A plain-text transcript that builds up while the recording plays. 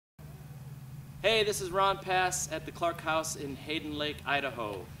Hey, this is Ron Pass at the Clark House in Hayden Lake,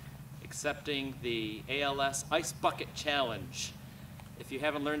 Idaho, accepting the ALS Ice Bucket Challenge. If you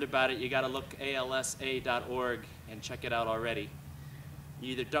haven't learned about it, you gotta look alsa.org and check it out already.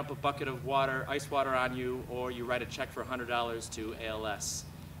 You either dump a bucket of water, ice water on you, or you write a check for $100 to ALS.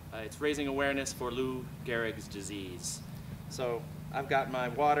 It's raising awareness for Lou Gehrig's disease. So I've got my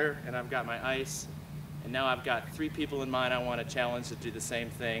water and I've got my ice, and now I've got 3 people in mind I want to challenge to do the same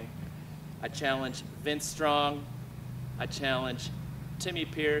thing. I challenge Vince Strong, I challenge Timmy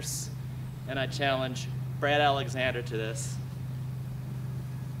Pierce, and I challenge Brad Alexander to this.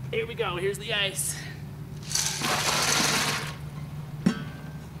 Here we go, here's the ice.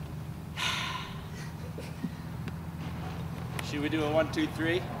 Should we do a 1, 2,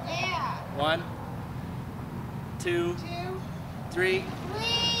 3? Yeah. 1, 2, 3. 3.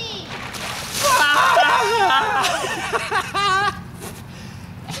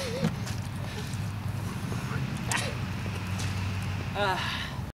 Ah.